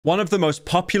One of the most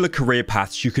popular career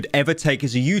paths you could ever take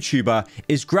as a YouTuber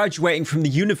is graduating from the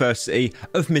University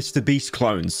of Mr. Beast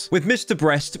clones. With Mr.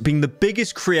 Breast being the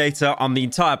biggest creator on the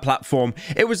entire platform,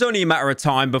 it was only a matter of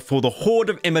time before the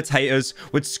horde of imitators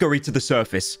would scurry to the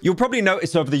surface. You'll probably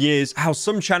notice over the years how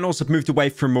some channels have moved away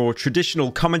from more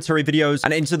traditional commentary videos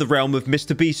and into the realm of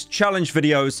Mr. Beast challenge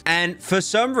videos, and for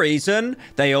some reason,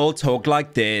 they all talk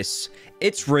like this.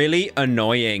 It's really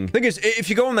annoying. Thing is, if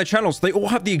you go on their channels, they all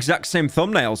have the exact same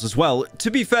thumbnails as well.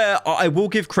 To be fair, I will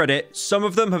give credit. Some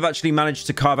of them have actually managed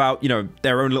to carve out,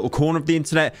 their own little corner of the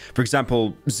internet. For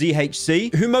example,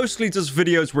 ZHC, who mostly does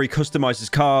videos where he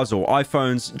customizes cars or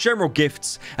iPhones, general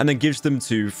gifts, and then gives them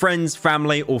to friends,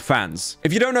 family, or fans.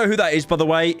 If you don't know who that is, by the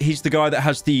way, he's the guy that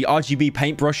has the RGB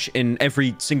paintbrush in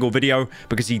every single video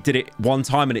because he did it one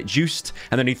time and it juiced.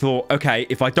 And then he thought, okay,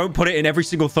 if I don't put it in every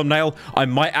single thumbnail, I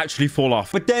might actually fall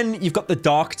off. But then you've got the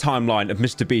dark timeline of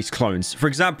Mr. Beast clones. For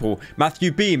example,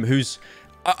 Matthew Beam, who's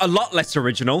a lot less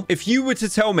original. If you were to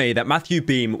tell me that Matthew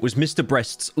Beam was Mr.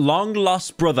 Breast's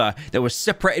long-lost brother that was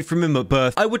separated from him at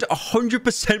birth, I would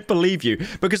 100% believe you.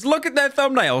 Because look at their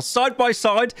thumbnails. Side by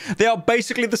side, they are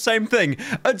basically the same thing.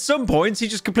 At some points, he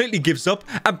just completely gives up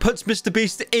and puts Mr.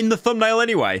 Beast in the thumbnail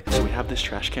anyway. So we have this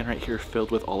trash can right here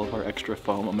filled with all of our extra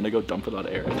foam. I'm gonna go dump it on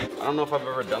Aaron. I don't know if I've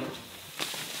ever done this.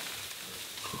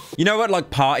 You know, at like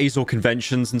parties or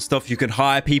conventions and stuff, you can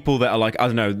hire people that are like, I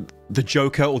don't know, the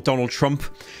Joker or Donald Trump.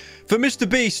 For Mr.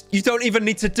 Beast, you don't even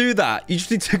need to do that. You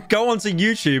just need to go onto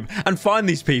YouTube and find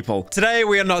these people. Today,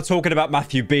 we are not talking about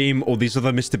Matthew Beam or these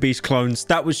other Mr. Beast clones.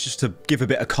 That was just to give a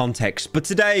bit of context. But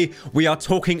today, we are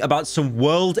talking about some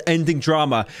world-ending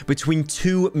drama between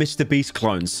two Mr. Beast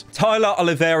clones. Tyler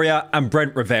Oliveira and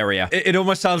Brent Rivera. It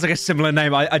almost sounds like a similar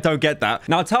name. I don't get that.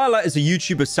 Now, Tyler is a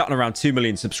YouTuber sat on around 2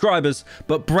 million subscribers.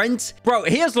 But Brent, bro,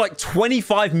 he has like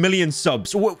 25 million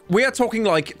subs. We are talking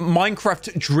like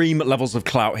Minecraft dream levels of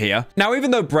clout here. Now, even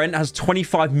though Brent has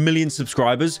 25 million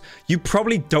subscribers, you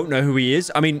probably don't know who he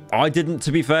is. I mean, I didn't,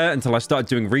 to be fair, until I started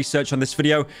doing research on this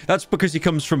video. That's because he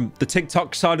comes from the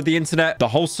TikTok side of the internet, the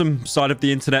wholesome side of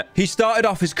the internet. He started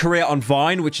off his career on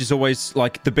Vine, which is always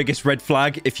like the biggest red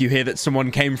flag if you hear that someone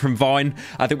came from Vine.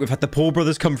 I think we've had the Paul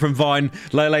brothers come from Vine,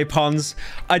 Lele Pons.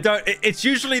 It's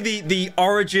usually the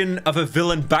origin of a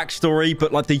villain backstory,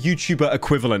 but like the YouTuber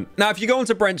equivalent. Now, if you go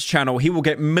onto Brent's channel, he will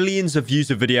get millions of views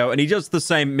of video, and he does the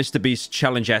same Mr. Beast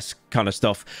challenge-esque kind of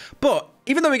stuff. But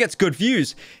even though he gets good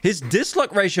views, his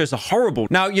dislike ratios are horrible.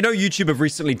 Now, you know, YouTube have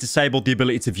recently disabled the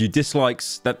ability to view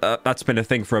dislikes. That's been a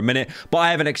thing for a minute. But I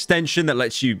have an extension that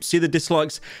lets you see the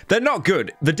dislikes. They're not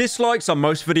good. The dislikes on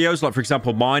most videos, like for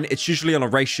example mine, it's usually on a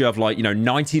ratio of like,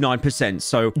 99%.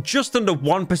 So just under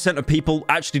 1% of people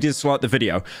actually dislike the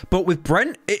video. But with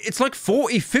Brent, it's like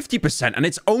 40, 50%. And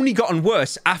it's only gotten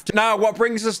worse after. Now, what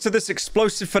brings us to this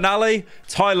explosive finale?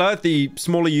 Tyler, the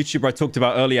smaller YouTuber I talked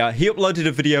about earlier, he uploaded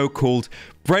a video called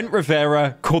Brent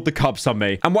Rivera Called the Cops on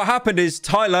Me. And what happened is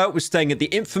Tyler was staying at the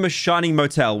infamous Shining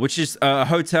Motel, which is a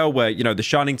hotel where, The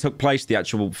Shining took place, the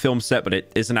actual film set, but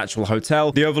it is an actual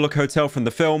hotel, the Overlook Hotel from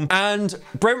the film. And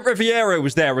Brent Rivera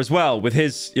was there as well with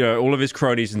his, all of his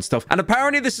cronies and stuff. And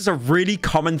apparently this is a really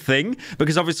common thing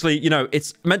because obviously,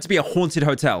 it's meant to be a haunted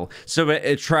hotel. So it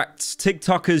attracts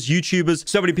TikTokers, YouTubers,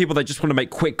 so many people that just want to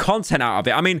make quick content out of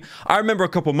it. I mean, I remember a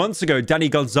couple months ago, Danny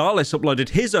Gonzalez uploaded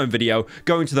his own video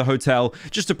going to the hotel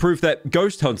just to prove that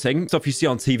ghost hunting, stuff you see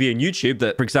on TV and YouTube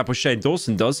that, for example, Shane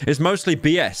Dawson does, is mostly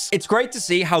BS. It's great to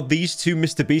see how these two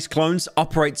Mr. Beast clones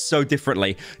operate so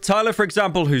differently. Tyler, for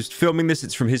example, who's filming this,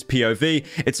 it's from his POV.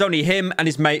 It's only him and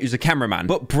his mate who's a cameraman.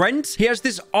 But Brent, he has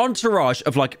this entourage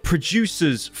of like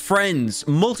producers, friends,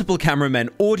 multiple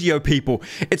cameramen, audio people.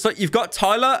 It's like you've got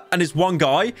Tyler and his one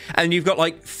guy, and you've got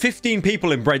like 15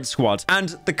 people in Brent's squad.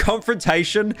 And the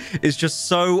confrontation is just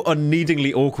so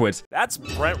unneedingly awkward. That's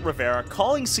Brent Rivera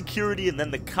calling security and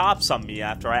then the cops on me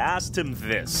after I asked him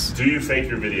this. Do you fake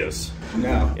your videos?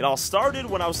 No. It all started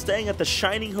when I was staying at the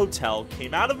Shining Hotel,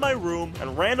 came out of my room,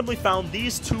 and randomly found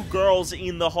these two girls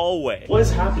in the hallway. What is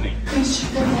happening? Chris,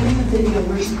 they're in the video.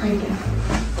 We're just pranking.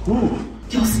 Who?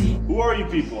 You'll see. Who are you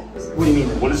people? What do you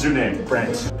mean? What is your name?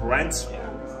 Brent. Brent? Yeah.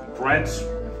 Brent?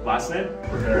 Last name?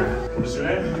 What is your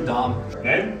name? Dom.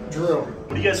 Name? Drew.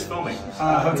 What are you guys filming?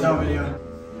 Hotel video.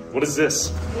 What is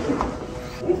this?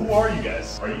 Who are you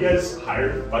guys? Are you guys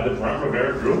hired by the Brent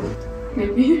Rivera group?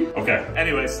 Maybe. Okay.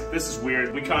 Anyways, this is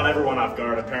weird. We caught everyone off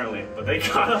guard, apparently, but they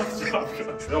caught us off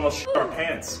guard. They almost shit our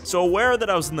pants. So aware that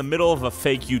I was in the middle of a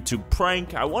fake YouTube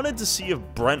prank, I wanted to see if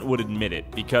Brent would admit it,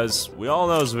 because we all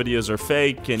know his videos are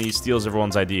fake and he steals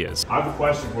everyone's ideas. I have a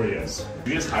question for you guys.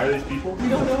 Do you guys hire these people? We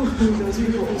don't know who those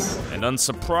people is. And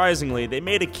unsurprisingly, they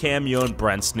made a cameo in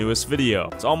Brent's newest video.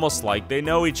 It's almost like they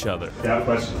know each other. I have a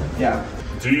question. Yeah.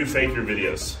 Do you fake your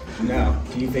videos? No.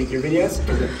 Do you fake your videos?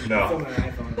 No. Film on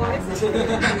an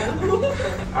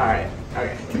iPhone. Alright.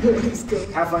 Okay.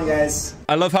 Have fun, guys.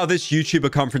 I love how this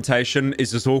YouTuber confrontation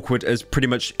is as awkward as pretty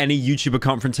much any YouTuber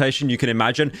confrontation you can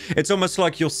imagine. It's almost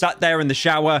like you're sat there in the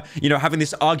shower, you know, having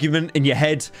this argument in your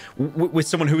head with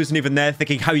someone who isn't even there,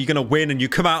 thinking how you're going to win, and you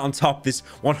come out on top, this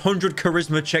 100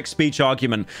 charisma check speech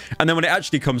argument. And then when it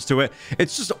actually comes to it,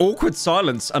 it's just awkward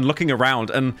silence and looking around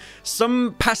and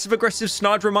some passive-aggressive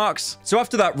snide remarks. So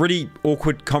after that really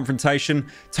awkward confrontation,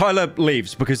 Tyler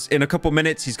leaves because in a couple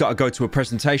minutes, he's got to go to a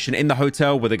presentation in the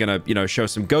hotel where they're going to, you know, show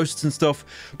some ghosts and stuff.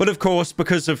 But of course,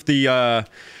 because of the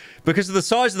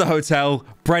size of the hotel,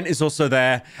 Brent is also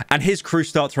there, and his crew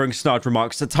start throwing snide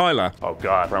remarks at Tyler. Oh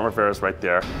God, Brent Rivera's right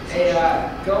there. Hey,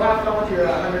 go have fun with your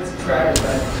 100 subscribers,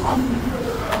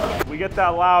 bud. We get that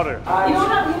louder. You don't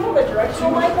have a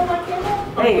directional mic on my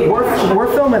camera? Hey,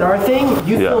 we're filming our thing.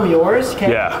 You film yours,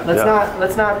 okay? Yeah,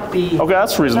 Let's not be. Okay,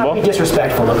 that's reasonable. Be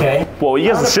disrespectful, okay? Well,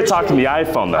 you guys are shit talking the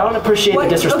iPhone, I don't though. appreciate the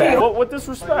disrespect. What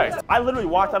disrespect? I literally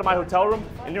walked out of my hotel room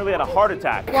and nearly had a heart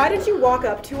attack. Why did you walk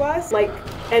up to us, like,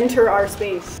 enter our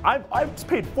space? I just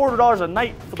paid $400 a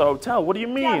night for the hotel. What do you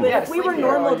mean? Yeah, but if we were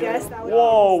normal guests, that would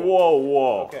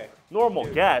Whoa. Okay. Normal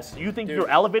guess. You think you're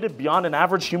elevated beyond an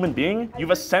average human being?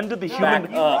 You've ascended the human.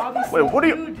 Wait, what are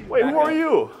you? Wait, who are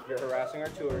you? You're harassing our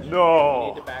tours. No. You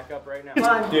need to back up right now. Come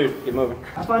on. Dude, get moving.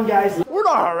 Have fun, guys. We're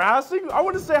not harassing. I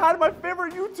want to say hi to my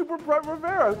favorite YouTuber, Brent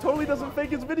Rivera. Totally doesn't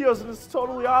fake his videos, and it's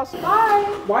totally awesome. Hi.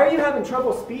 Why are you having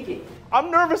trouble speaking? I'm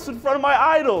nervous in front of my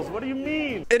idols. What do you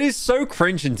mean? It is so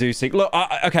cringe-inducing. Look,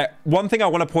 okay, one thing I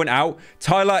want to point out,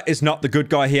 Tyler is not the good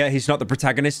guy here. He's not the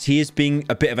protagonist. He is being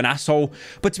a bit of an asshole.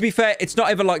 But to be fair, it's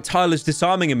not even like Tyler's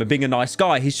disarming him and being a nice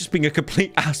guy. He's just being a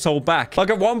complete asshole back. Like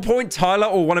at one point, Tyler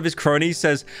or one of his cronies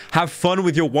says, have fun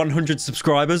with your 100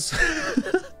 subscribers.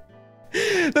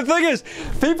 The thing is,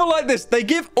 people like this, they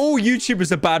give all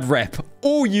YouTubers a bad rep.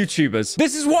 All YouTubers.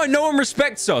 This is why no one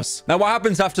respects us. Now, what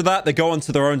happens after that? They go on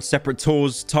to their own separate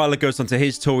tours. Tyler goes onto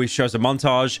his tour. He shows a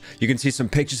montage. You can see some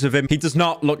pictures of him. He does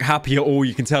not look happy at all.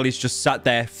 You can tell he's just sat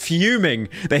there fuming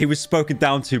that he was spoken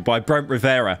down to by Brent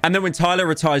Rivera. And then when Tyler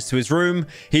retires to his room,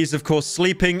 he's, of course,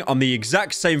 sleeping on the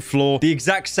exact same floor, the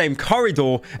exact same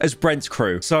corridor as Brent's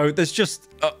crew. So there's just...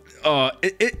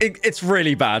 it's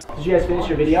really bad. Did you guys finish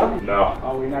your video? No.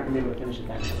 Oh, we're not gonna be able to finish it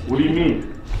then. What do you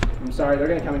mean? I'm sorry, they're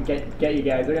gonna come and get you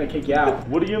guys. They're gonna kick you out.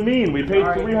 What do you mean? We paid All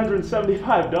right.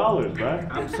 $375,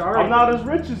 Brent. I'm sorry. I'm not as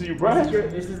rich as you, Brent.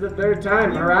 This is the third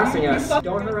time harassing us.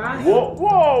 Don't harass.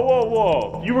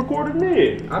 Whoa. You recorded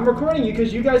me. I'm recording you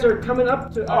because you guys are coming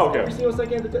up to us Oh, okay. every single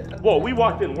second of the day. Whoa, we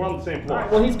walked in. We're on the same floor.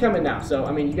 Well, he's coming now, so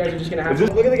I mean, you guys are just gonna have Is to.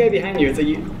 this- Look at the guy behind you. It's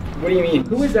like, what do you mean?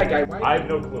 Who is that guy? Why? I have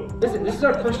no clue. Listen, this is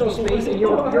our personal space, and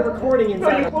you're recording No,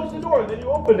 inside. you closed the door, then you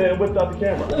opened it and whipped out the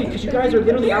camera. Really, because you guys are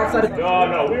literally outside of.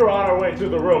 No, we were on our way to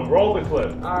the room. Roll the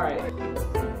clip. All right.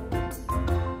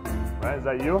 Right, is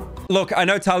that you? Look, I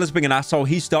know Tyler's being an asshole.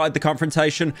 He started the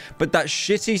confrontation, but that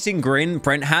shit-eating grin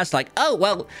Brent has, like, oh,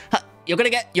 well, you're gonna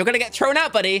get thrown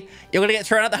out, buddy. You're gonna get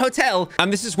thrown out the hotel.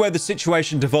 And this is where the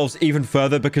situation devolves even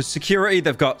further because security,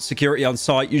 they've got security on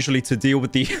site, usually to deal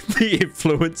with the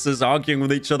influencers arguing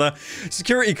with each other.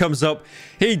 Security comes up.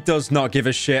 He does not give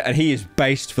a shit, and he is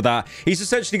based for that. He's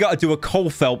essentially got to do a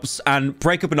Cole Phelps and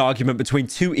break up an argument between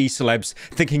two E-celebs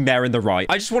thinking they're in the right.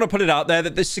 I just want to put it out there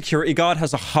that this security guard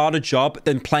has a harder job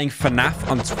than playing FNAF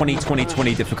on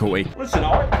 2020 difficulty. Listen,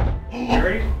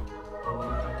 Jerry?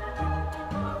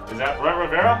 Is that Brent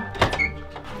Rivera?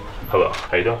 Hello,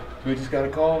 how you doing? We just got a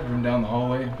call from down the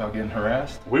hallway about getting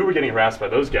harassed. We were getting harassed by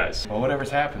those guys. Well,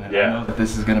 whatever's happening, Yeah. I know that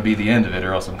this is going to be the end of it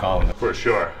or else I'm calling them. For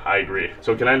sure, I agree.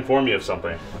 So can I inform you of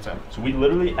something? What's that? So we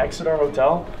literally exit our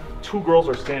hotel. Two girls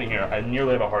are standing here. I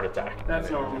nearly have a heart attack. That's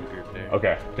normal.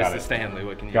 Okay, This got is it. Stanley.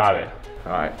 What can you Got expect? it.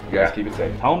 All right, you guys keep it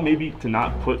safe. Tell them maybe to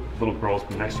not put little girls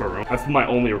next to our room. That's my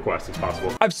only request if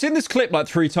possible. I've seen this clip like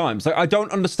 3 times. Like, I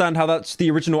don't understand how that's the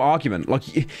original argument. Like,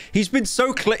 he's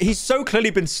so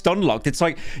clearly been stun locked. It's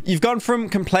like you've gone from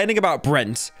complaining about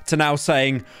Brent to now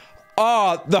saying,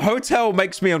 The hotel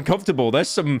makes me uncomfortable. There's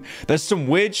some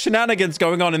weird shenanigans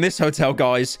going on in this hotel,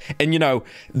 guys. And, you know,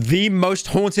 the most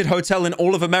haunted hotel in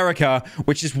all of America,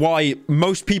 which is why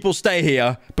most people stay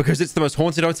here, because it's the most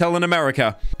haunted hotel in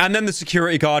America. And then the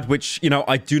security guard, which, you know,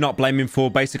 I do not blame him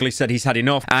for, basically said he's had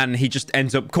enough, and he just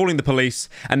ends up calling the police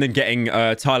and then getting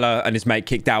Tyler and his mate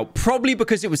kicked out. Probably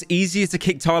because it was easier to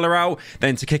kick Tyler out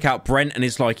than to kick out Brent and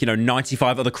his, like, you know,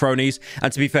 95 other cronies.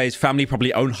 And to be fair, his family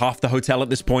probably own half the hotel at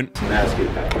this point. Ask you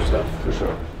to pack your stuff, for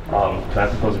sure. Can I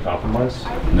propose a compromise?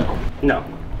 No.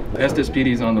 No.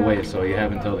 SSPD's on the way, so you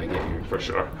have until they get here. For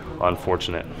sure.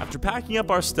 Unfortunate. After packing up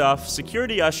our stuff,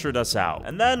 security ushered us out.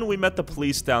 And then we met the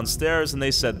police downstairs and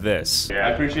they said this. I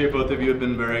appreciate both of you have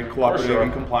been very cooperative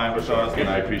and compliant with us, and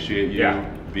I appreciate you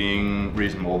being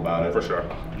reasonable about it. For sure.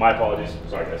 My apologies.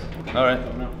 Sorry, guys. All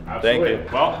right. Thank you.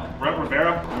 Well, Brent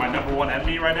Rivera, my #1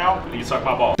 enemy right now. You suck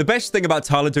my ball. The best thing about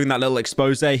Tyler doing that little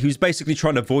expose, who's basically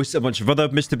trying to voice a bunch of other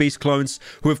Mr. Beast clones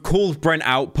who have called Brent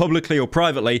out publicly or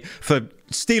privately for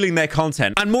stealing their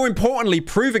content, and more importantly,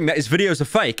 proving that his videos are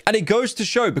fake. And it goes to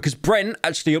show because Brent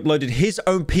actually uploaded his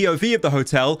own POV of the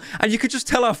hotel, and you could just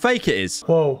tell how fake it is.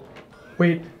 Whoa.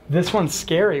 Wait, this one's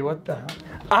scary. What the hell?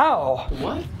 Ow!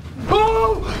 What?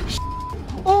 Oh!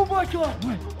 Oh my god!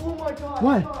 Oh my god!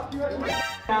 What?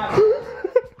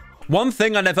 One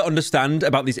thing I never understand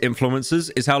about these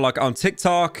influencers is how, like, on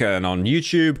TikTok and on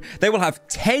YouTube, they will have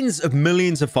tens of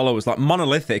millions of followers, like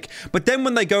monolithic. But then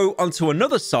when they go onto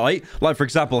another site, like, for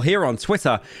example, here on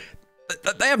Twitter,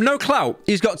 they have no clout.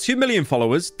 He's got 2 million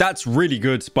followers. That's really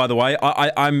good, by the way.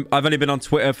 I've only been on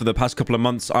Twitter for the past couple of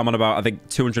months. I'm on about, I think,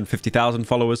 250,000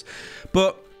 followers.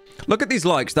 But look at these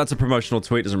likes. That's a promotional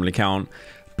tweet. Doesn't really count.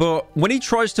 But when he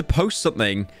tries to post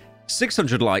something,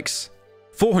 600 likes,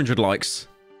 400 likes,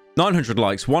 900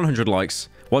 likes, 100 likes.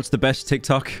 What's the best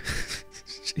TikTok?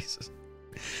 Jesus.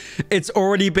 It's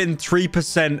already been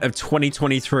 3% of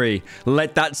 2023.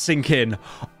 Let that sink in.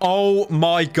 Oh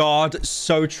my god,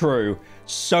 so true.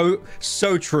 So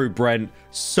true, Brent.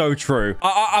 So true.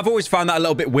 I've always found that a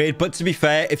little bit weird, but to be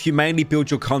fair, if you mainly build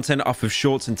your content off of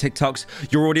shorts and TikToks,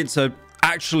 your audience are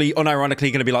actually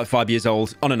unironically going to be like 5 years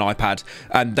old on an iPad,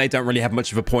 and they don't really have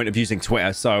much of a point of using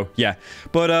Twitter. So yeah,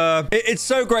 but it's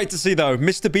so great to see though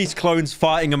Mr. Beast clones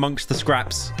fighting amongst the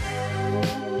scraps.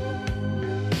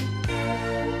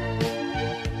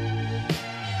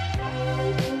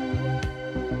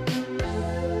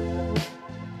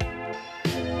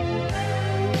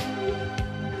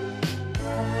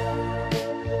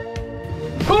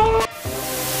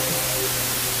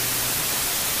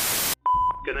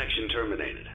 Connection terminated.